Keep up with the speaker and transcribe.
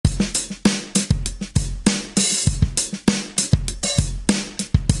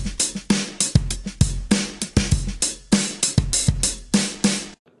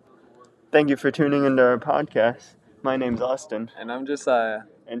Thank you for tuning into our podcast. My name's Austin, And I'm Josiah.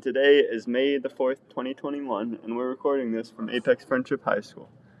 and today is May the 4th, 2021, and we're recording this from Apex Friendship High School.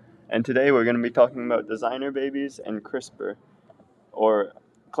 And today we're going to be talking about designer babies and CRISPR, or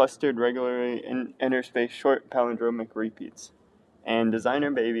clustered regularly interspaced short palindromic repeats. And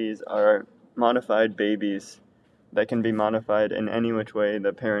designer babies are modified babies that can be modified in any which way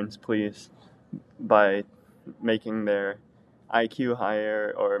the parents please by making their IQ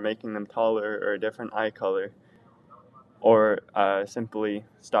higher or making them taller or a different eye color, or simply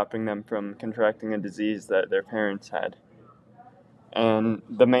stopping them from contracting a disease that their parents had. And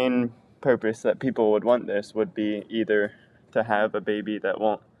the main purpose that people would want this would be either to have a baby that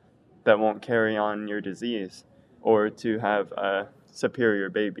won't carry on your disease, or to have a superior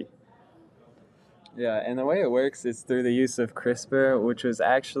baby. Yeah, and the way it works is through the use of CRISPR, which was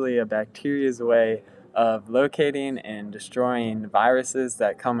actually a bacteria's way of locating and destroying viruses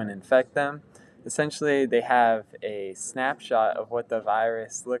that come and infect them. Essentially, they have a snapshot of what the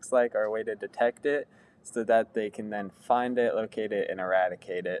virus looks like or a way to detect it so that they can then find it, locate it, and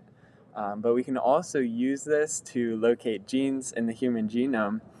eradicate it. But we can also use this to locate genes in the human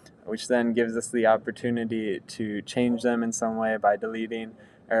genome, which then gives us the opportunity to change them in some way by deleting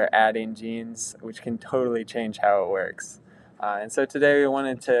or adding genes, which can totally change how it works. And so today we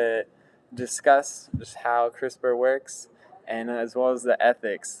wanted to discuss just how CRISPR works, and as well as the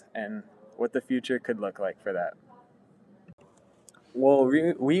ethics and what the future could look like for that. Well,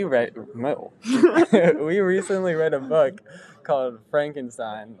 we recently read a book called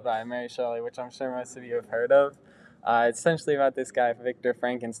Frankenstein by Mary Shelley, which I'm sure most of you have heard of. It's essentially about this guy, Victor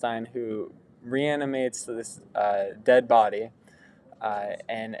Frankenstein, who reanimates this dead body.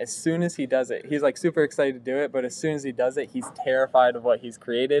 And as soon as he does it, he's like super excited to do it, but as soon as he does it, he's terrified of what he's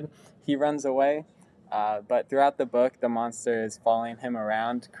created. He runs away, but throughout the book, the monster is following him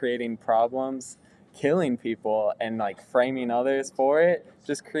around, creating problems, killing people, and like framing others for it,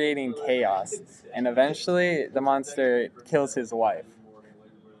 just creating chaos. And eventually, the monster kills his wife.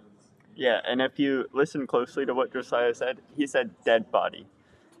 Yeah, and if you listen closely to what Josiah said, he said dead body,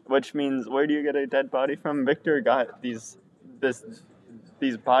 which means, where do you get a dead body from? Victor got these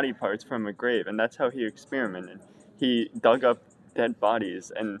body parts from a grave, and that's how he experimented. He dug up dead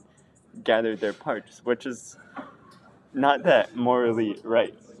bodies and gathered their parts, which is not that morally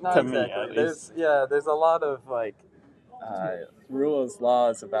right. Not to exactly. Me, at least. There's a lot of rules,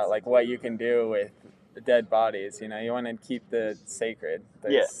 laws about like what you can do with dead bodies. You know, you want to keep the sacred.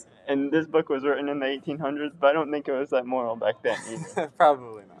 Yes. Yeah. And this book was written in the 1800s, but I don't think it was that moral back then either.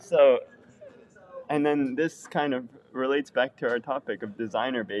 Probably not. So, and then this kind of relates back to our topic of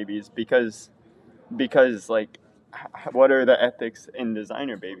designer babies, because like, what are the ethics in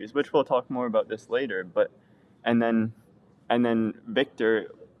designer babies, which we'll talk more about this later. But and then Victor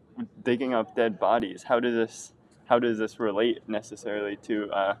digging up dead bodies, how does this relate necessarily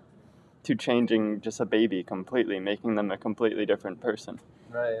to changing just a baby completely, making them a completely different person?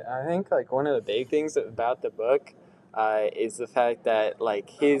 Right. I think like one of the big things about the book is the fact that like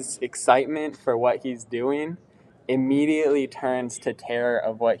his excitement for what he's doing immediately turns to terror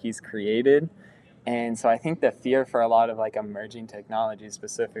of what he's created. And so I think the fear for a lot of like emerging technologies,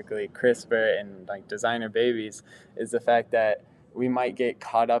 specifically CRISPR and like designer babies, is the fact that we might get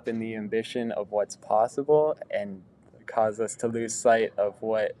caught up in the ambition of what's possible and cause us to lose sight of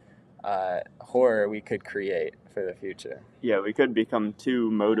what horror we could create for the future. Yeah, we could become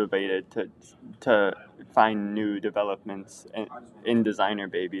too motivated to find new developments in designer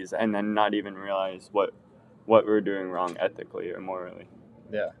babies, and then not even realize what we're doing wrong ethically or morally.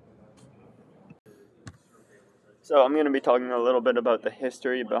 Yeah. So I'm going to be talking a little bit about the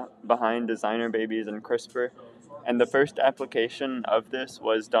history behind designer babies and CRISPR. And the first application of this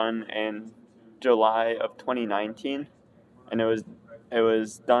was done in July of 2019, and it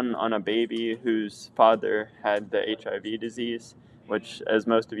was done on a baby whose father had the HIV disease, which, as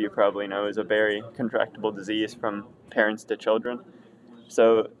most of you probably know, is a very contractable disease from parents to children.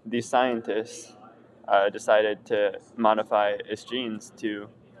 So these scientists decided to modify his genes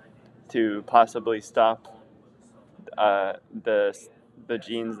to possibly stop the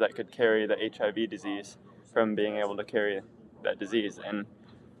genes that could carry the HIV disease from being able to carry that disease.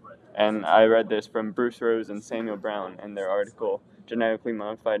 And I read this from Bruce Rose and Samuel Brown in their article, Genetically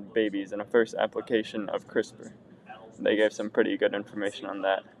Modified Babies and a First Application of CRISPR. They gave some pretty good information on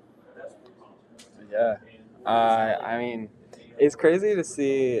that. Yeah. I mean, it's crazy to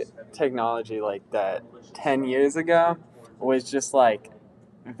see technology like that 10 years ago was just like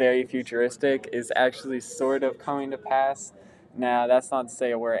very futuristic is actually sort of coming to pass. Now, that's not to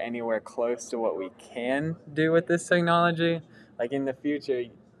say we're anywhere close to what we can do with this technology. Like in the future,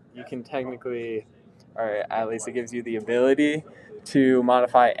 you can technically, or at least it gives you the ability to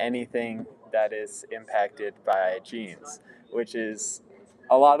modify anything that is impacted by genes, which is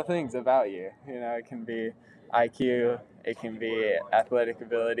a lot of things about you. It can be IQ, it can be athletic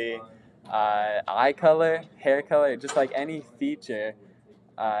ability, eye color, hair color, just like any feature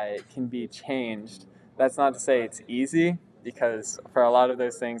can be changed. That's not to say it's easy, because for a lot of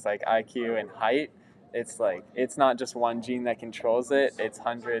those things like IQ and height, it's not just one gene that controls it, it's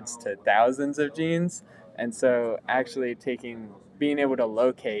hundreds to thousands of genes. And so actually being able to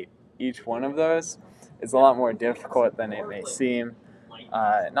locate each one of those is a lot more difficult than it may seem.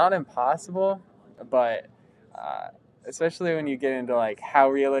 Not impossible, but especially when you get into like how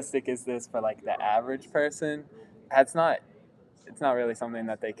realistic is this for like the average person, that's not it's not really something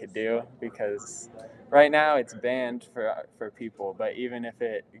that they could do, because right now it's banned for people. But even if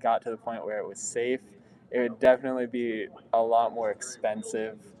it got to the point where it was safe, it would definitely be a lot more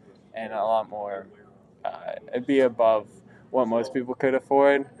expensive and a lot more. It'd be above what most people could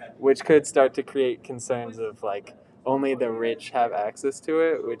afford, which could start to create concerns of like only the rich have access to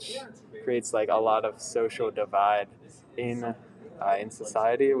it, which creates like a lot of social divide in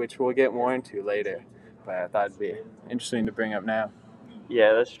society, which we'll get more into later. But I thought it'd be interesting to bring up now.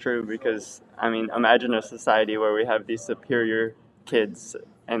 Yeah, that's true because, I mean, imagine a society where we have these superior kids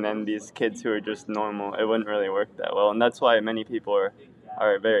and then these kids who are just normal. It wouldn't really work that well, and that's why many people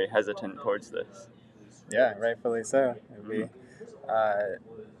are very hesitant towards this. Yeah, rightfully so. It'd be,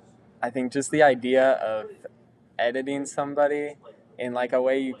 I think just the idea of editing somebody in like a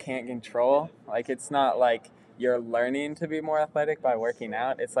way you can't control, like it's not like you're learning to be more athletic by working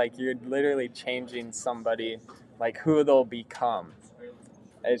out. It's like you're literally changing somebody, like who they'll become.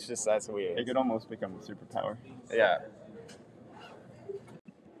 It's just that's weird. It could almost become a superpower. Yeah.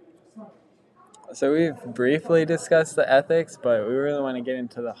 So we've briefly discussed the ethics, but we really want to get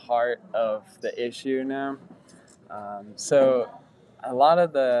into the heart of the issue now. So a lot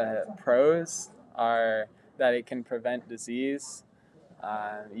of the pros are that it can prevent disease.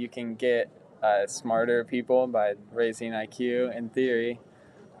 You can get smarter people by raising IQ in theory.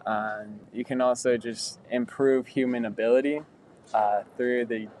 You can also just improve human ability through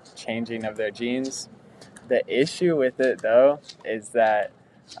the changing of their genes. The issue with it, though, is that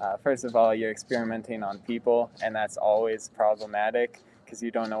first of all, you're experimenting on people, and that's always problematic because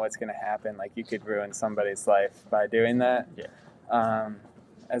you don't know what's going to happen. Like, you could ruin somebody's life by doing that. Yeah.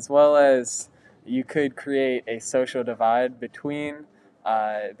 As well as you could create a social divide between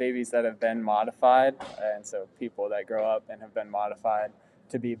babies that have been modified, and so people that grow up and have been modified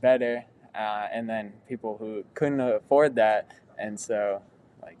to be better, and then people who couldn't afford that, and so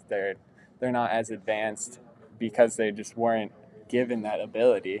like they're not as advanced because they just weren't given that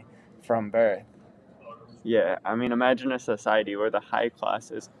ability from birth. Yeah, I mean, imagine a society where the high class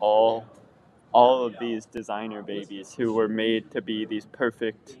is all of these designer babies who were made to be these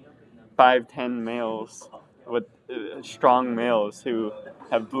perfect 5'10" males with strong males who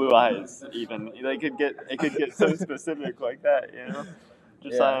have blue eyes. Even it could get so specific like that, you know.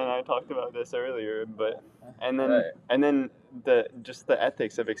 Josiah and I talked about this earlier, but and then the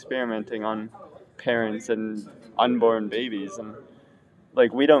ethics of experimenting on parents and unborn babies, and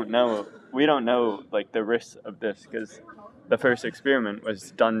like we don't know like the risks of this because the first experiment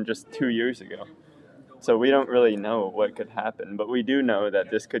was done just 2 years ago. So we don't really know what could happen, but we do know that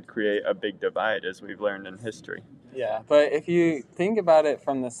this could create a big divide, as we've learned in history. Yeah, but if you think about it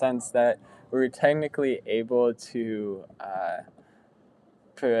from the sense that we were technically able to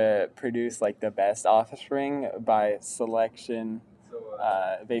produce like the best offspring by selection,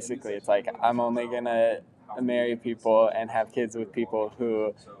 basically it's like I'm only gonna marry people and have kids with people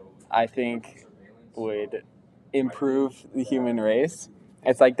who I think would improve the human race.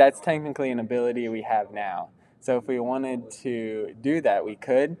 It's like that's technically an ability we have now. So if we wanted to do that, we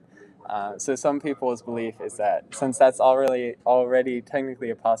could. So some people's belief is that since that's already technically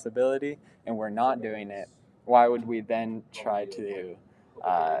a possibility and we're not doing it, why would we then try to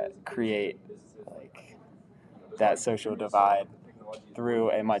create like that social divide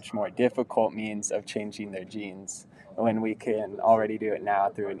through a much more difficult means of changing their genes when we can already do it now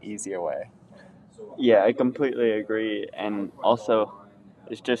through an easier way? Yeah, I completely agree, and also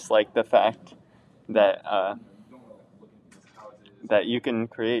it's just like the fact that that you can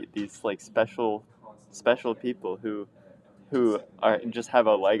create these like special people who are just have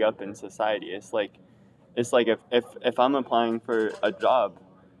a leg up in society. It's like if I'm applying for a job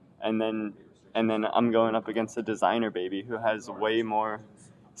and then I'm going up against a designer baby who has way more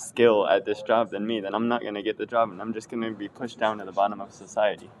skill at this job than me, then I'm not going to get the job and I'm just going to be pushed down to the bottom of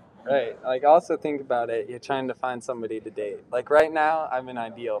society. Right. Like, also think about it. You're trying to find somebody to date. Like, right now, I'm an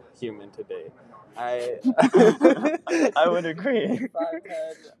ideal human to date. I I would agree. 5'10".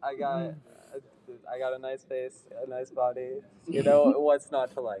 I got a nice face, a nice body. You know what's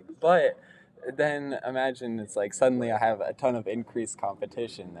not to like. But then imagine it's like suddenly I have a ton of increased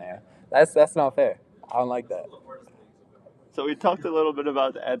competition there. That's not fair. I don't like that. So we talked a little bit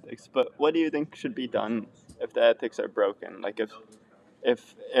about the ethics, but what do you think should be done if the ethics are broken? Like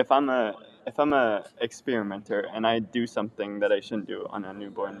if I'm a experimenter and I do something that I shouldn't do on a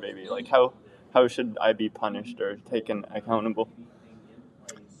newborn baby, like how should I be punished or taken accountable?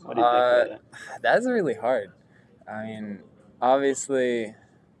 What do you think Uh, about that? that's really hard. I mean, obviously,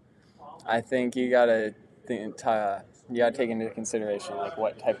 I think you gotta take into consideration like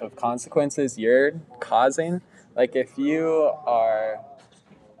what type of consequences you're causing. Like if you are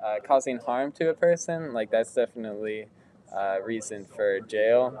causing harm to a person, like that's definitely reason for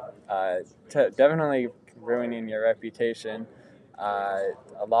jail. Definitely ruining your reputation. A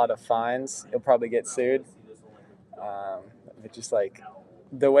lot of fines. You'll probably get sued. But just like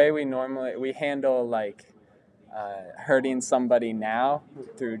the way we handle like hurting somebody now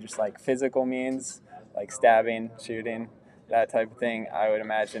through just like physical means, like stabbing, shooting, that type of thing, I would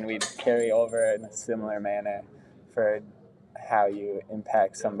imagine we'd carry over in a similar manner for how you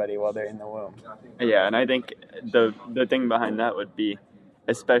impact somebody while they're in the womb. Yeah, and I think the thing behind that would be,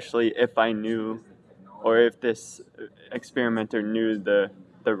 especially if I knew, or if this experimenter knew the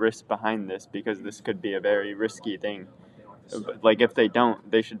risk behind this, because this could be a very risky thing. But, like if they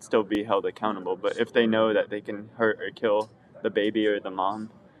don't, they should still be held accountable. But if they know that they can hurt or kill the baby or the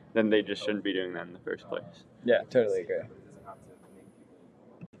mom, then they just shouldn't be doing that in the first place. Yeah, totally agree.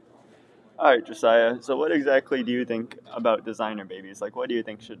 All right, Josiah. So, what exactly do you think about designer babies? Like, what do you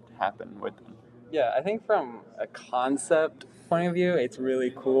think should happen with them? Yeah, I think from a concept point of view, it's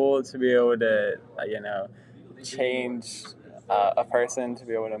really cool to be able to, change a person to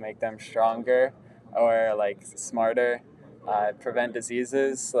be able to make them stronger or like smarter, prevent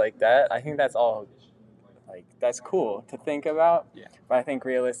diseases like that. I think that's all like that's cool to think about. Yeah. But I think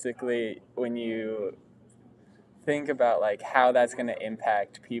realistically, when you think about like how that's going to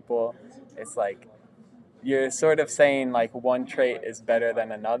impact people, it's like you're sort of saying like one trait is better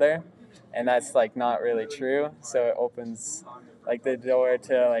than another, and that's like not really true. So it opens like the door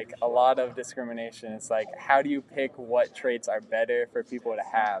to like a lot of discrimination. It's like how do you pick what traits are better for people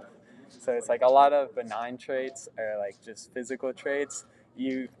to have? So it's like a lot of benign traits are like just physical traits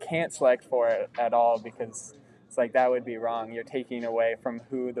you can't select for it at all because it's like that would be wrong. You're taking away from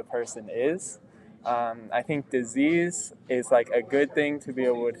who the person is. I think disease is like a good thing to be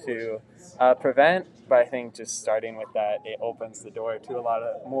able to prevent, but I think just starting with that, it opens the door to a lot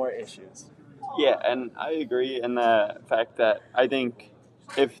of more issues. Yeah, and I agree in the fact that I think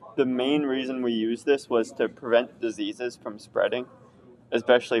if the main reason we use this was to prevent diseases from spreading,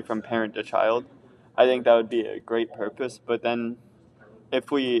 especially from parent to child, I think that would be a great purpose. But then if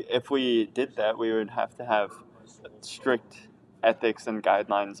we did that, we would have to have strict ethics and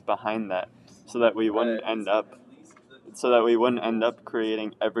guidelines behind that, so that we wouldn't Right. end up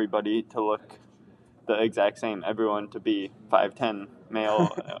creating everybody to look the exact same. Everyone to be 5'10" male,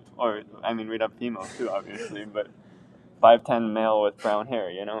 or I mean we'd have females too, obviously, but 5'10" male with brown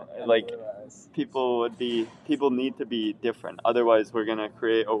hair. Like people need to be different. Otherwise, we're gonna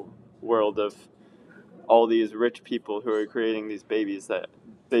create a world of all these rich people who are creating these babies that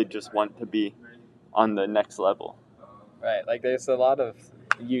they just want to be on the next level. Right. Like there's a lot of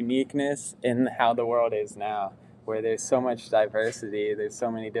uniqueness in how the world is now, where there's so much diversity, there's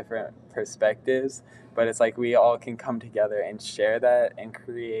so many different perspectives, but it's like we all can come together and share that and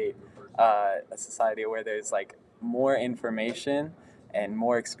create a society where there's like more information and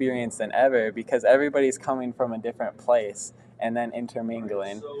more experience than ever because everybody's coming from a different place and then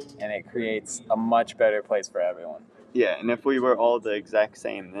intermingling, and it creates a much better place for everyone. Yeah, and if we were all the exact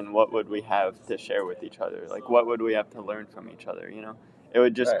same, then what would we have to share with each other? Like, what would we have to learn from each other? It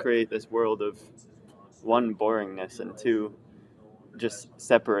would just Right. create this world of one, boringness, and two, just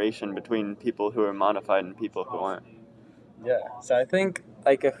separation between people who are modified and people who aren't. Yeah. So I think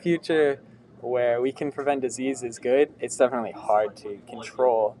like a future where we can prevent disease is good. It's definitely hard to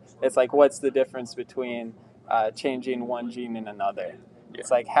control. It's like what's the difference between changing one gene and another? Yeah.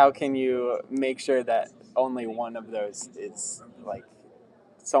 It's like how can you make sure that only one of those is like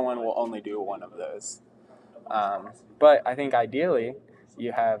someone will only do one of those. But I think ideally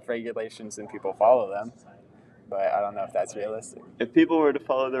you have regulations and people follow them. But I don't know if that's realistic. If people were to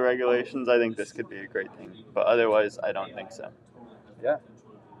follow the regulations, I think this could be a great thing. But otherwise, I don't think so. Yeah.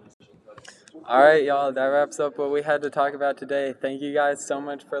 All right, y'all, that wraps up what we had to talk about today. Thank you guys so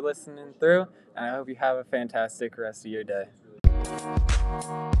much for listening through, and I hope you have a fantastic rest of your day.